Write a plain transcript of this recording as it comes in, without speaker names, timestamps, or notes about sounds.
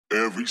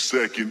every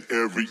second,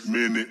 every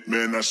minute.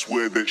 Man, I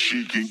swear that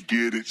she can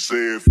get it. Say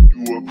if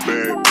you a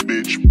bad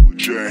bitch,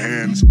 put your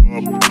hands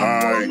up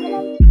high.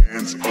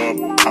 Hands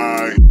up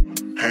high.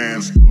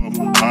 Hands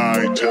up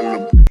high.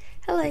 Tell them.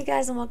 Hello you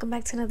guys, and welcome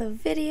back to another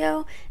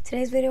video.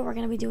 Today's video we're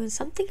going to be doing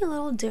something a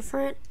little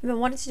different. I've been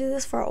wanting to do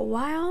this for a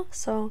while,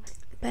 so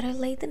better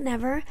late than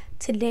never.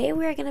 Today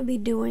we're going to be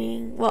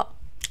doing, well,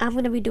 I'm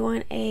going to be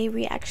doing a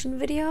reaction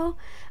video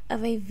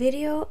of a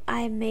video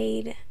I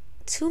made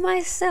to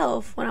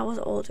myself when I was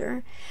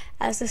older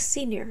as a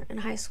senior in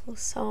high school.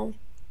 So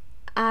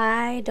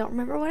I don't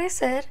remember what I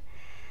said.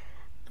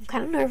 I'm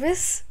kind of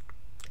nervous,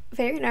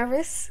 very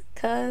nervous,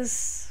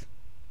 because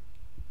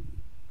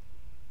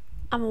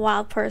I'm a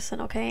wild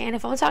person, okay? And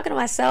if I'm talking to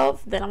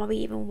myself, then I'm gonna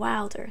be even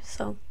wilder.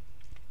 So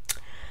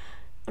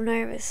I'm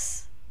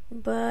nervous,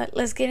 but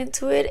let's get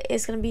into it.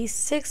 It's gonna be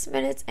 6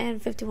 minutes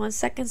and 51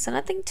 seconds, so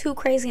nothing too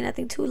crazy,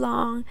 nothing too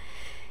long.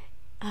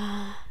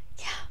 Yeah.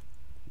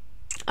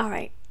 All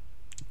right,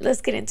 let's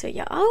get into it,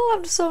 y'all. Oh,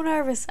 I'm so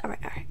nervous. All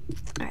right.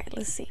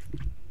 Let's see.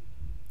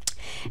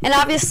 And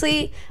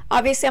obviously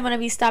I'm gonna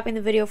be stopping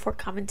the video for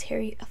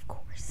commentary, of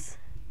course.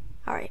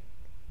 All right,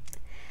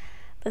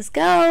 let's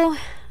go.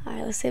 All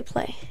right, let's hit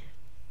play.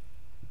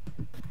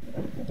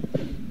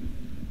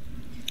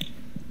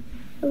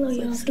 Hello,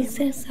 y'all. So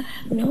since I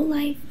have no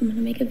life, I'm gonna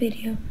make a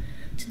video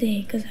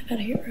today because I got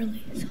here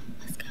early. So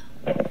let's go.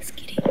 Let's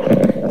get it.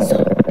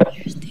 So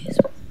here's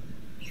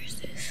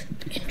this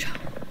intro.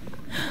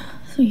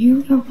 So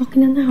you are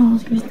walking in the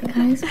house. Here's the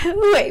guys.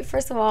 Wait,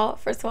 first of all,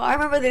 I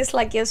remember this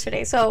like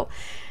yesterday. So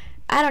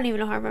I don't even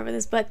know how I remember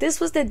this, but this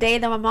was the day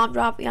that my mom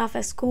dropped me off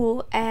at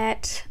school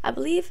at, I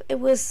believe it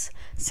was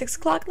 6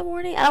 o'clock in the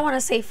morning. I don't want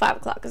to say 5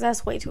 o'clock because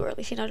that's way too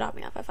early. She didn't drop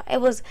me off at 5. It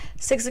was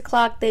 6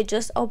 o'clock. They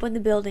just opened the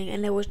building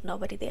and there was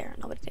nobody there.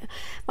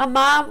 My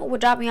mom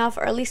would drop me off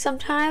early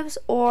sometimes,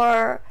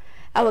 or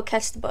I would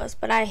catch the bus,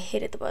 but I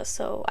hated the bus,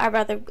 so I'd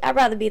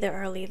rather be there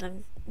early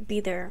than be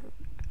there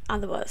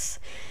on the bus.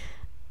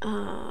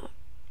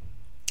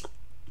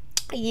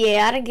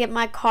 Yeah, I didn't get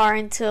my car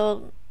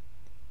until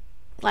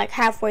like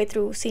halfway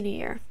through senior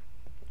year,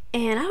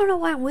 and I don't know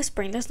why I'm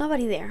whispering. There's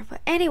nobody there,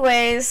 but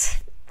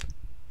anyways,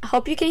 I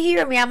hope you can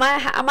hear me. I might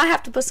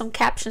have to put some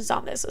captions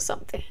on this or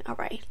something. All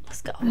right,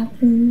 let's go.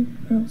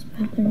 Bathroom, girls'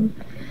 bathroom.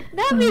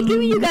 Not me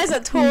giving you guys a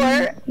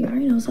tour. You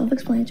already know,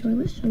 self-explanatory.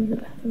 Let's show you the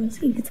bathroom and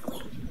see if it's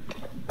clean.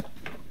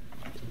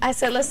 I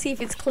said let's see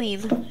if it's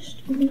clean.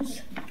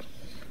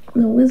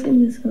 No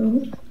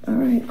whistling. All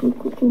right, cool.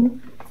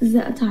 This is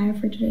the attire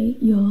for today,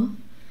 y'all.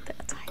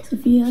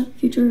 Sofia,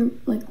 future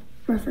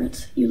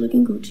reference. You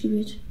looking Gucci,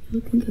 bitch.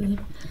 You looking good.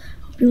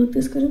 Hope you look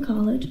this good in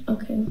college.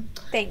 Okay.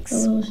 Thanks. A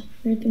little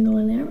weird thing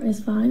going there. It's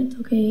fine. It's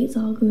okay. It's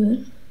all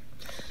good.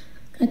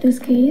 Got this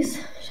case.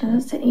 Shout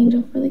out to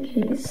Angel for the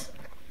case.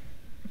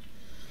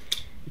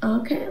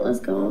 Okay, let's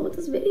go on with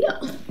this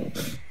video.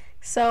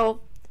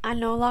 So I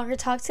no longer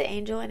talk to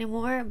Angel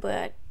anymore,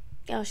 but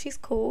yo, she's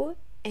cool.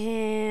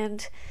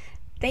 And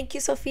thank you,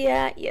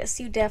 Sofia. Yes,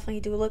 you definitely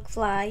do look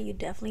fly. You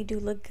definitely do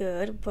look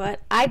good.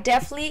 But I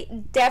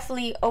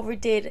definitely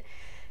overdid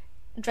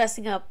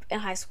dressing up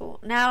in high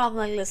school. Now I'm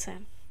like,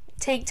 listen,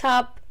 tank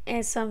top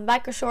and some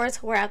biker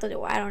shorts, we're out the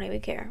door. I don't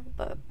even care.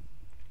 But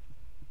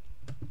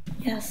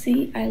yeah,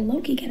 see, I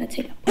low-key gotta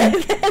take a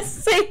that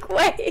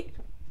segue.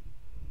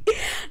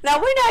 Now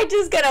we're not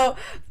just gonna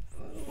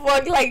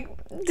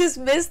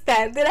dismiss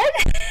that. Did I?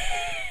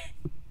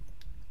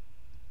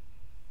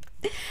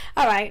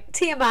 All right,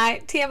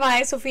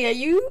 TMI, Sofia,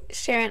 you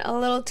sharing a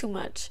little too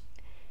much.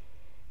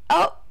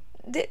 Oh,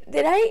 did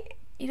I?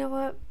 You know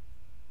what?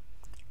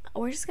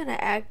 We're just gonna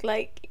act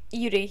like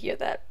you didn't hear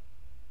that.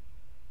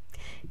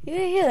 You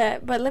didn't hear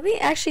that, but let me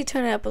actually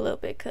turn it up a little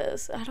bit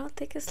because I don't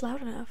think it's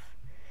loud enough.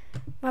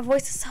 My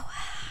voice is so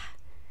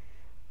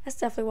That's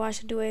definitely why I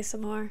should do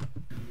ASMR.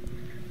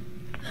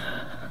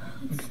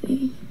 Let's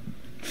see.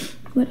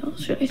 What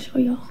else should I show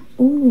y'all?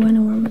 Oh, I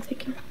know where I'm gonna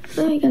take you.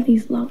 So you got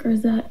these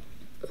lockers that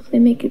they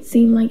make it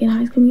seem like in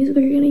High School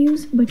Musical you're gonna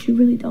use, but you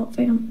really don't,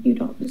 fam. You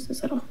don't use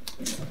this at all.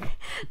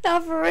 No,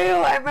 for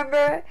real. I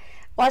remember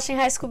watching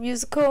High School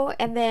Musical,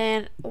 and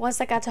then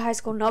once I got to high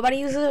school, nobody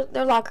uses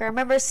their locker. I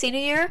remember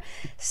senior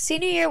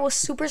year was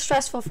super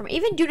stressful for me.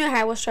 Even junior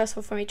high was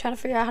stressful for me, trying to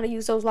figure out how to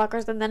use those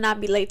lockers and then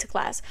not be late to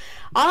class.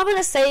 All I'm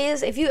gonna say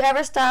is, if you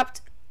ever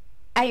stopped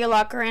at your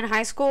locker in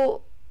high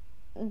school,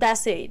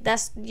 that's it.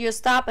 That's your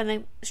stop and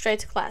then straight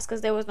to class, because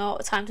there was no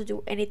time to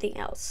do anything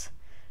else.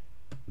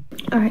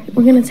 All right,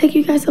 we're gonna take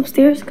you guys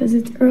upstairs because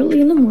it's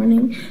early in the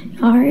morning.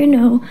 You already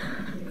know,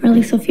 or at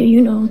least Sofia,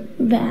 you know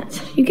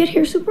that you get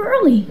here super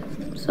early.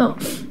 So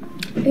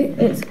it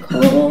is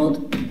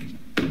cold.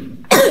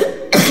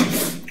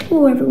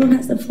 Oh, everyone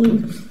has the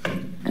flu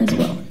as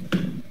well.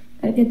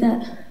 Gotta get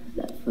that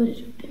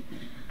footage up there.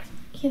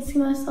 Can't see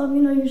myself,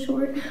 you know you're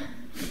short.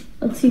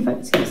 Let's see if I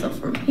can see myself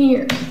from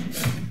here.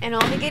 And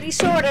only getting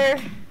shorter.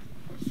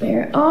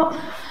 There. Oh,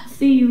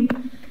 see you.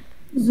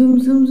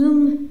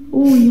 Zoom.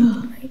 Oh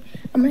yeah.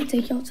 I'm gonna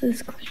take y'all to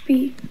this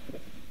crispy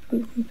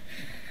room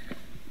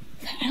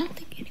that I don't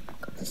think anyone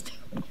goes to.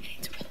 And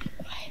it's really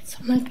quiet, so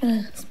I'm not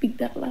gonna speak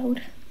that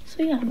loud.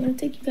 So yeah, I'm gonna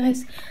take you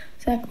guys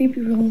to that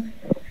creepy room.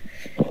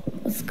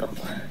 Let's go.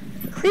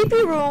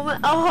 Creepy room.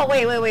 Oh,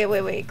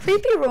 wait.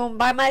 Creepy room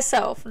by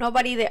myself.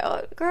 Nobody there.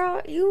 Oh,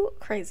 girl, you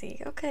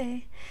crazy.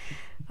 Okay.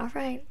 All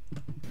right.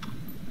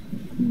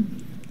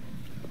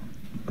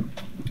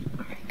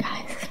 Alright,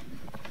 guys.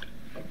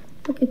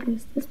 Look at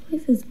this. This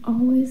place is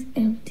always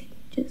empty.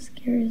 It just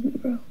scares me,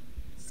 bro.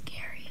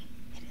 Scary.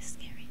 It is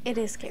scary. It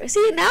is scary.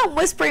 See, now I'm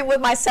whispering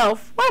with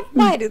myself.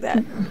 Why do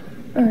that?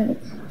 Alright.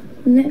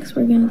 Next,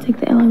 we're gonna take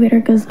the elevator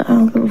because I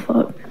don't give a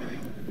fuck.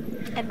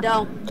 And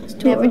don't.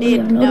 Never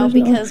did. No,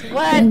 because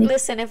what?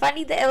 Listen, if I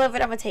need the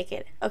elevator, I'm gonna take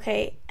it.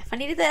 Okay? If I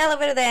needed the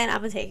elevator, then I'm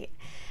gonna take it.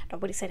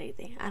 Nobody said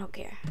anything. I don't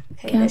care.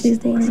 Okay? That's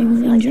just the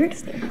anyone injured.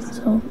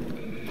 So,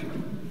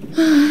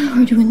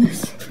 we're doing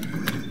this.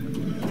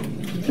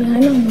 Yeah, I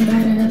know I'm a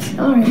badass.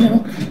 Alright,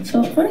 no.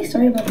 So, funny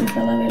story about this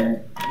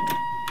elevator.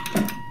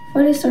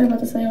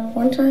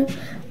 One time,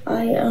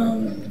 I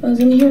was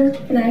in here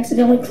and I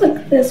accidentally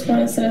clicked this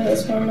one instead of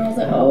this one. And I was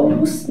like,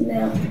 oh,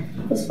 snap.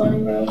 Was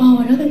funny, bro. Oh,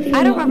 another thing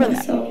I don't remember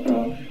myself,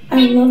 bro.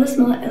 I love the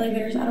smell of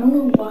elevators. I don't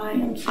know why.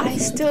 I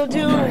still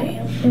do.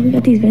 And we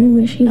got these vending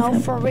machines. No,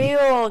 for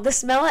real. The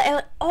smell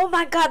of oh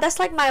my god, that's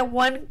like my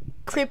one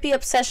creepy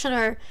obsession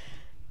or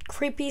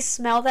creepy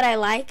smell that I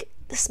like.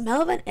 The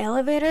smell of an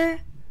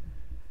elevator.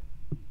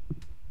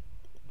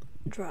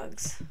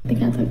 Drugs. They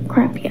got the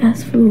crappy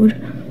ass food.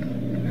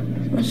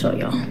 I'm gonna show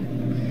y'all.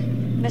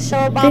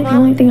 Michelle Obama. I think the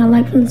only thing I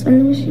like from this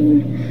vending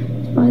machine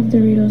is probably the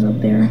Doritos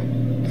up there.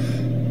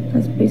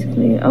 That's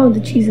basically it. Oh,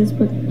 the cheeses,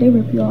 but they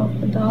rip you off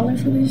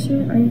 $1 for this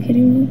shit. Are you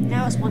kidding me?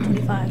 Now it's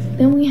 $1.25.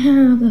 Then we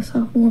have the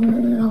sophomore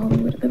and all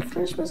the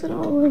freshmen and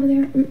all over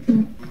there.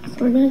 So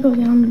we're gonna go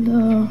down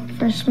the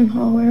freshman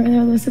hallway over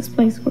there. There's this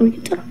place where we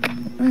can talk.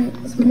 Alright,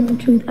 that's the moment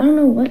of truth. I don't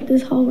know what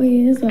this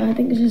hallway is, but I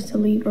think it's just to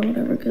leave or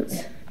whatever,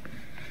 because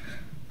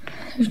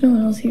there's no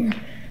one else here.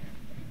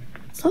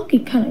 It's all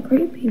kind of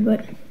creepy,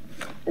 but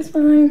it's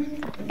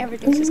fine.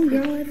 Everything's just creepy.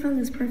 Girl, I found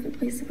this perfect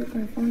place to put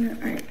my phone at.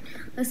 Alright,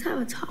 let's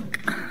have a talk.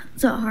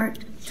 It's a heart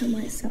to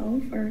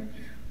myself, or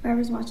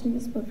whoever's watching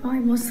this, but probably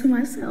mostly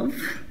myself.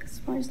 It's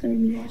probably just gonna be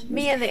me watching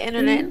Me this. and the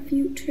internet. In the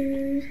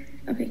future.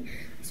 Okay,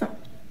 so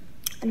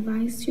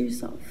advice to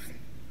yourself.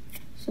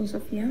 So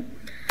Sophia,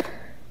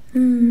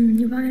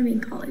 you're probably gonna be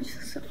in college,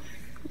 so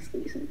let's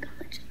give you some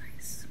college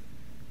advice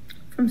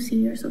from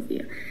senior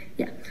Sophia.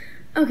 Yeah.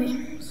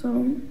 Okay,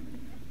 so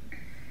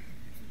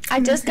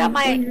I just got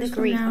my 4 years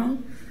degree. from now.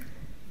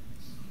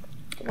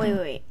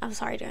 Wait. I'm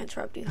sorry to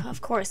interrupt you.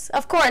 Of course.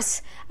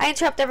 I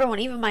interrupt everyone,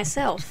 even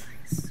myself.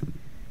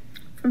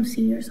 From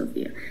senior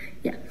Sophia.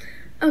 Yeah.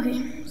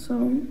 Okay, so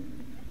I'm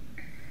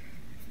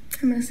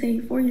gonna say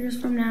 4 years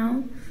from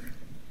now.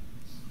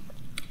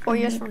 4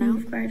 years from now.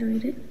 You've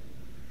graduated.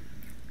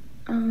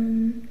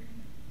 Actually,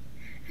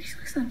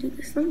 let's not do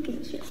this. Let me get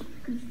a chair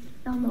because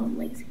y'all know I'm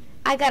lazy.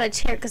 I got a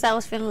chair because I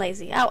was feeling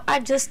lazy. I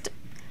just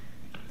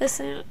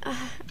listen. I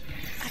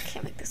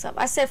can't make this up.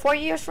 I said 4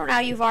 years from now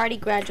you've already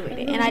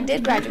graduated, and I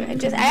did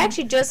graduate. I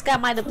actually just got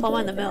my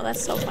diploma in the mail.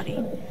 That's so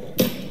funny.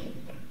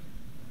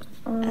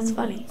 That's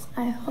funny.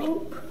 I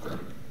hope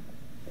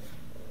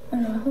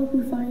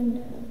you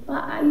find.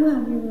 Well, you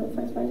have your real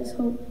friends, but I just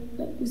hope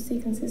that you stay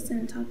consistent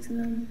and talk to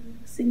them.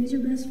 Sydney's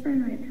your best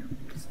friend right now.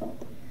 So.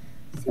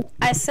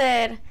 I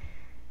said,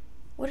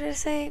 what did I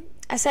say?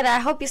 I said, I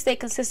hope you stay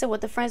consistent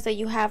with the friends that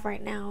you have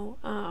right now.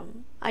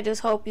 I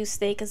just hope you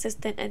stay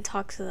consistent and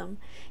talk to them.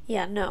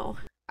 Yeah, no.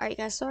 Alright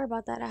guys, sorry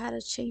about that. I had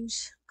to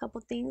change a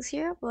couple things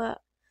here,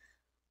 but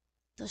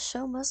the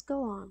show must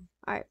go on.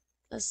 Alright,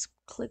 let's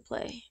click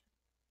play.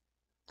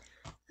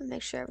 And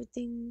make sure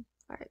everything...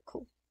 Alright,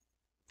 cool.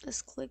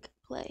 Let's click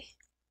play.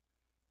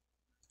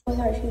 I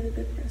thought she was a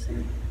good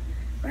person.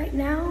 Right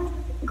now,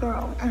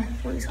 girl,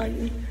 let me tell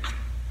you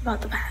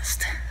about the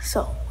past.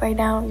 So, right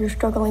now, you're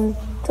struggling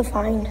to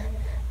find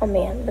a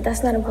man, but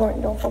that's not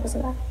important. Don't focus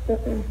on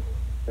that.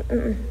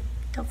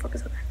 Don't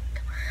focus on that.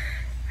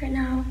 Right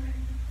now,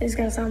 it's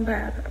gonna sound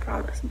bad, I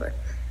promise, but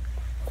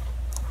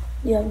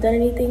you haven't done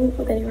anything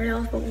with anyone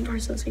else but one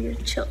person, so you're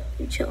chill.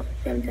 You're chill.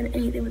 You haven't done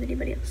anything with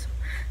anybody else.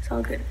 It's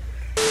all good.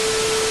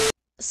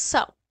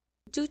 So,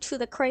 due to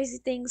the crazy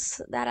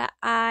things that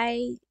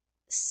I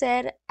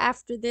said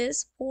after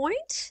this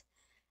point,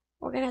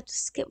 we're gonna have to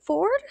skip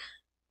forward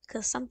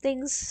because some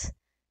things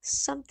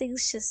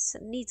just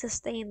need to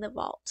stay in the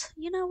vault.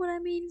 You know what I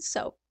mean?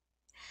 So,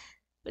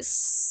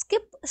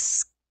 skedaddle.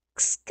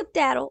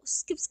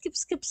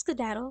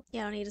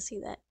 Yeah, I don't need to see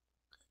that.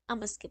 I'm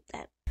gonna skip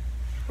that.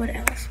 What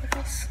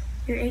else?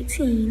 You're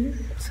 18,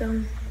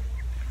 so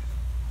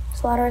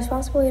it's a lot of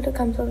responsibility that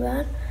comes with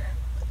that.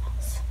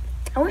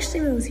 I wish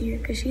Sydney was here,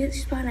 because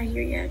she's probably not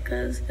here yet,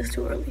 because it's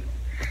too early.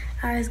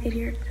 I always get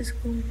here to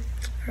school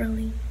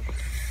early.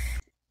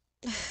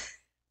 It's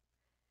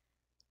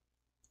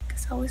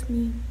always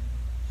me.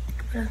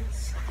 What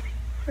else?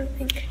 I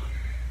think.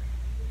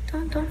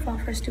 Don't fall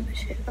for stupid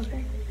shit,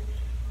 okay?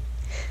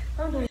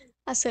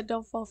 I said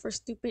don't fall for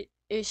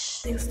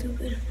stupid-ish. Anything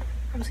stupid.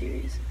 I'm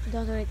serious.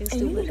 Don't do anything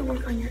And you need stupid. to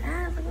work on your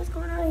ass. Like, what's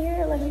going on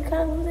here? Like, you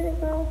kind of losing it,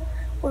 bro.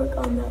 work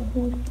on that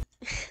booty.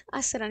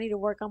 I said I need to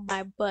work on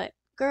my butt.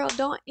 Girl,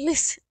 don't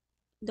listen.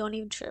 Don't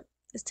even trip.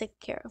 It's taken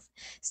care of.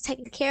 It's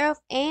taken care of,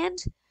 and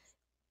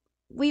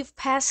we've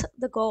passed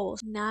the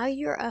goals. Now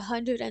you're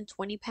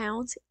 120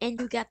 pounds, and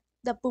you got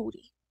the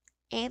booty,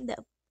 and the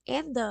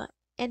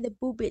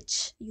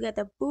boobage. You got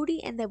the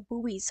booty and the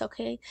boobies.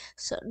 Okay,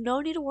 so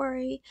no need to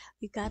worry.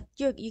 You got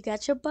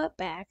your butt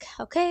back.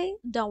 Okay,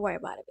 don't worry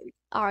about it, baby.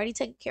 Already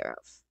taken care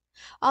of.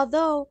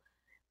 Although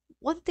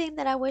one thing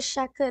that I wish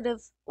I could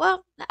have,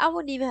 well, I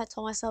wouldn't even have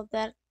told myself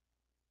that.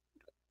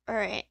 All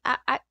right,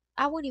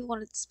 I wouldn't even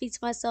want to speak to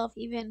myself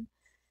even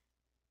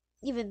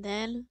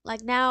then.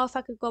 Like now, if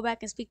I could go back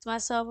and speak to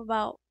myself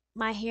about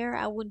my hair,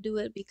 I wouldn't do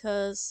it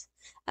because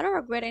I don't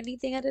regret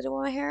anything I did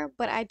with my hair,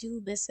 but I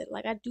do miss it.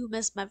 Like I do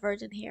miss my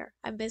virgin hair.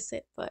 I miss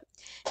it. But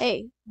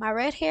hey, my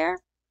red hair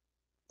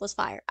was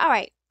fire. All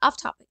right, off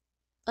topic.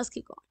 Let's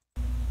keep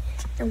going.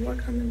 And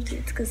work on them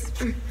tits, because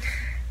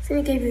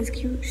Simi gave this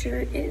cute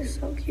shirt. It is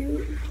so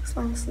cute. It's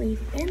long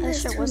sleeve. And That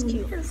this shirt too. was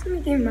cute. Yeah,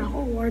 Simi gave me my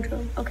whole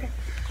wardrobe. Okay.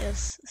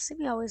 Yes,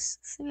 Simi always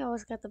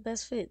got the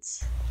best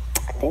fits.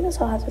 I think that's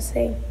all I have to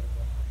say.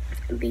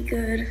 Be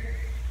good.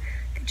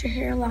 Get your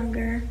hair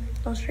longer.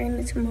 Don't strain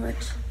it too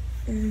much.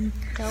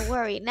 Don't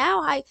worry.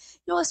 Now you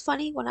know what's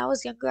funny? When I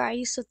was younger, I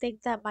used to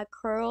think that my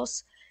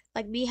curls,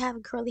 like me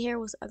having curly hair,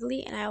 was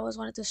ugly, and I always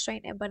wanted to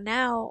straighten it. But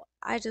now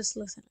I just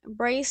listen,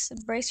 embrace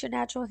your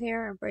natural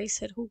hair,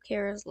 embrace it. Who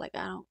cares? Like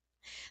I don't.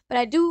 But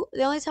I do.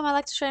 The only time I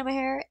like to straighten my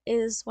hair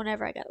is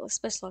whenever I got a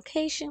special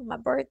occasion, my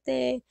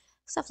birthday,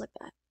 stuff like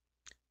that.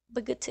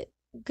 But good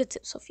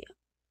tip, Sophia.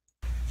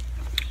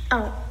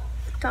 Oh,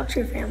 talk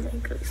to your family,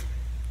 because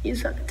you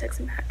suck at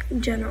texting back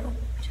in general.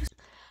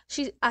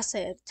 I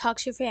said, talk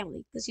to your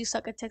family because you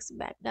suck at texting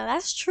back. Now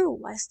that's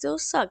true. I still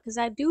suck because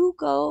I do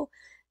go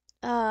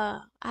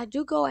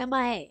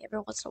MIA every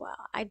once in a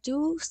while. I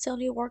do still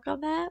need to work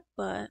on that,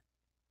 but I'm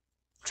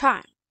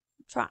trying.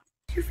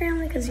 Your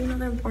family, because you know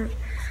they're important.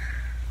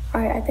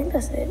 All right, I think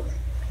that's it.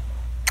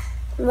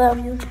 Love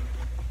you.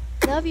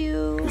 Love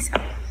you. Peace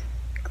out.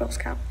 Girl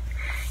Scout.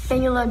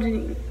 And you love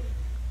Janine.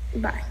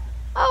 Bye.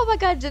 Oh my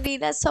God, Janine,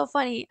 that's so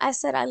funny. I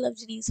said I love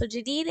Janine. So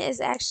Janine is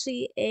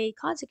actually a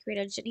content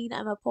creator, Janine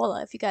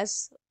Amapola. If you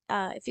guys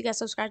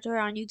subscribe to her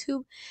on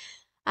YouTube,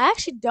 I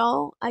actually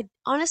don't. I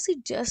honestly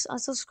just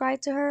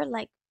unsubscribed to her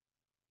like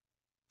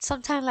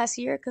sometime last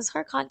year because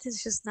her content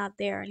is just not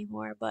there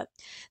anymore. But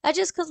that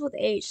just comes with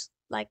age.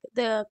 Like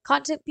the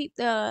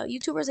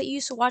YouTubers that you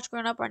used to watch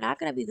growing up are not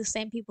gonna be the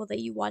same people that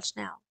you watch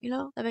now.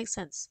 That makes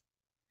sense.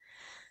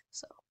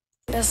 So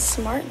That's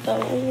smart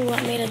though. Ooh,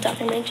 I made a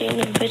documentary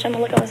and bitch, I'm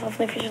gonna look at myself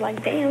in the future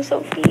like, damn,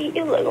 Sophie,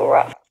 you look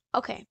rough.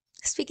 okay,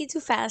 speaking too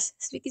fast,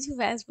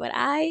 but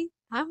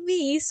I'm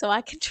me, so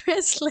I can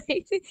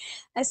translate.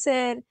 I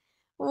said,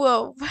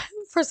 whoa,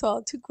 first of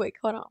all, too quick.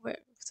 Hold on, wait,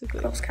 too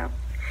quick. Girl Scout.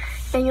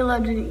 And you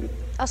love Janine.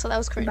 Also, that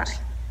was cringe. Bye.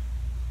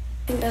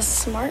 That's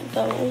smart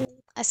though.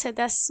 I said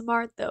that's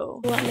smart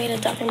though. Ooh, I made a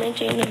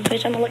documentary and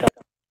bitch, I'm gonna look at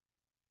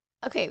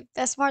Okay,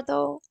 that's smart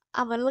though.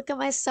 I'm gonna look at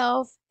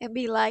myself and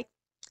be like,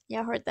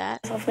 yeah, I heard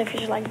that. myself in the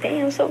future like,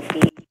 damn,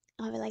 Sophie,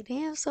 I'll be like,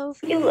 damn,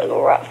 Sophie. you look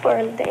rough for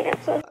a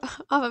dancer.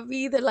 I'm gonna be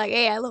either like,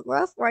 hey, I look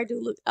rough, or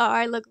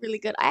I look really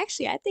good. I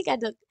think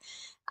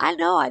I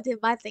know I did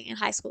my thing in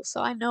high school,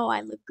 so I know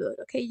I look good.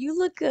 Okay, you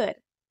look good,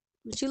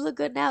 but you look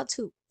good now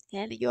too,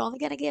 and you're only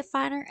gonna get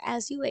finer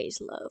as you age,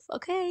 love.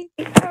 Okay.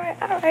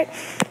 All right.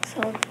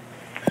 So,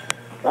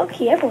 low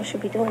key, everyone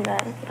should be doing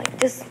that. Like,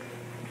 just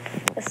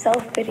a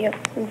self video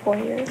in 4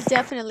 years.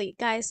 Definitely,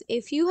 guys,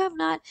 if you have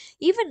not,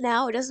 even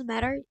now, it doesn't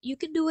matter. You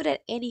can do it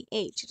at any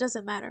age. It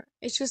doesn't matter.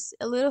 It's just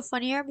a little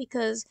funnier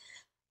because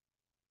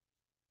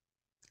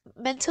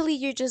mentally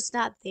you're just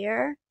not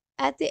there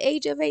at the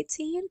age of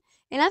 18.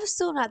 And I'm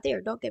still not there,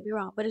 don't get me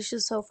wrong, but it's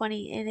just so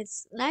funny. And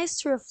it's nice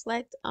to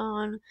reflect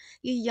on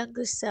your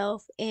younger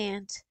self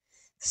and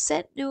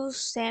set new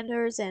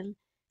standards and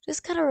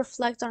just kind of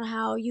reflect on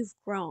how you've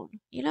grown.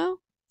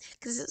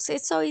 Because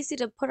it's so easy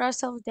to put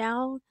ourselves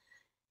down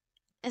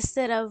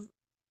instead of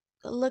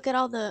look at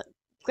all the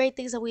great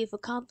things that we've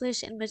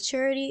accomplished, and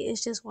maturity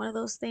is just one of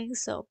those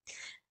things. So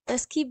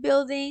let's keep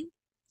building,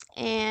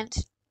 and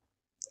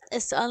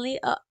it's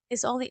only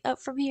up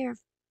from here.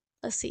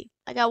 Let's see.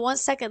 I got 1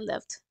 second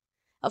left.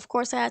 Of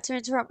course, I had to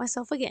interrupt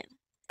myself again.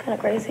 Kind of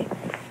crazy.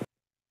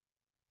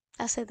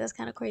 I said that's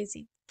kind of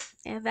crazy.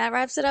 And that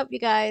wraps it up, you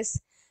guys.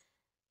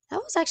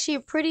 That was actually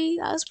pretty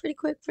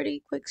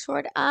quick,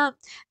 short. I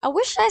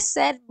wish I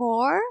said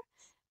more,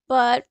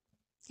 but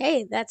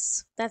hey,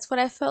 that's what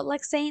I felt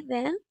like saying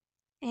then.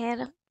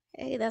 And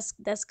hey,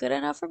 that's good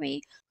enough for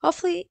me.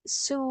 Hopefully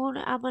soon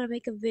I'm gonna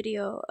make a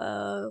video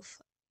of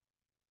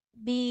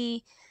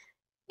me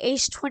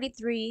age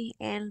 23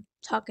 and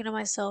talking to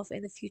myself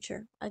in the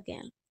future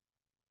again.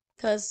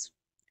 Cause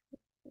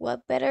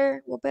what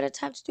better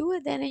time to do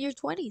it than in your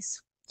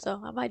 20s? So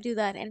I might do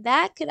that, and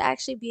that could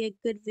actually be a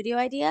good video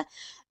idea.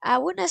 I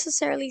wouldn't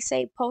necessarily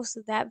say post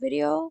that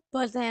video,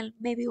 but then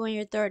maybe when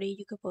you're 30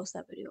 you could post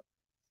that video.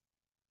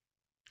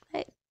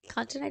 Hey,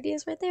 Content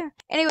ideas right there.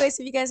 Anyways,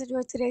 if you guys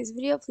enjoyed today's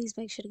video, please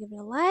make sure to give it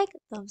a like,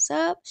 thumbs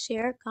up,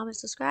 share, comment,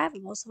 subscribe,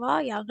 and most of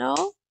all, y'all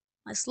know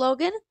my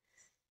slogan.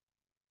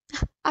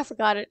 I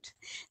forgot it.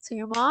 So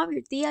your mom,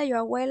 your tia,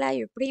 your abuela,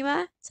 your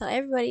prima, tell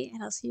everybody,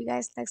 and I'll see you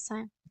guys next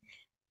time.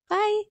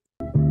 Bye.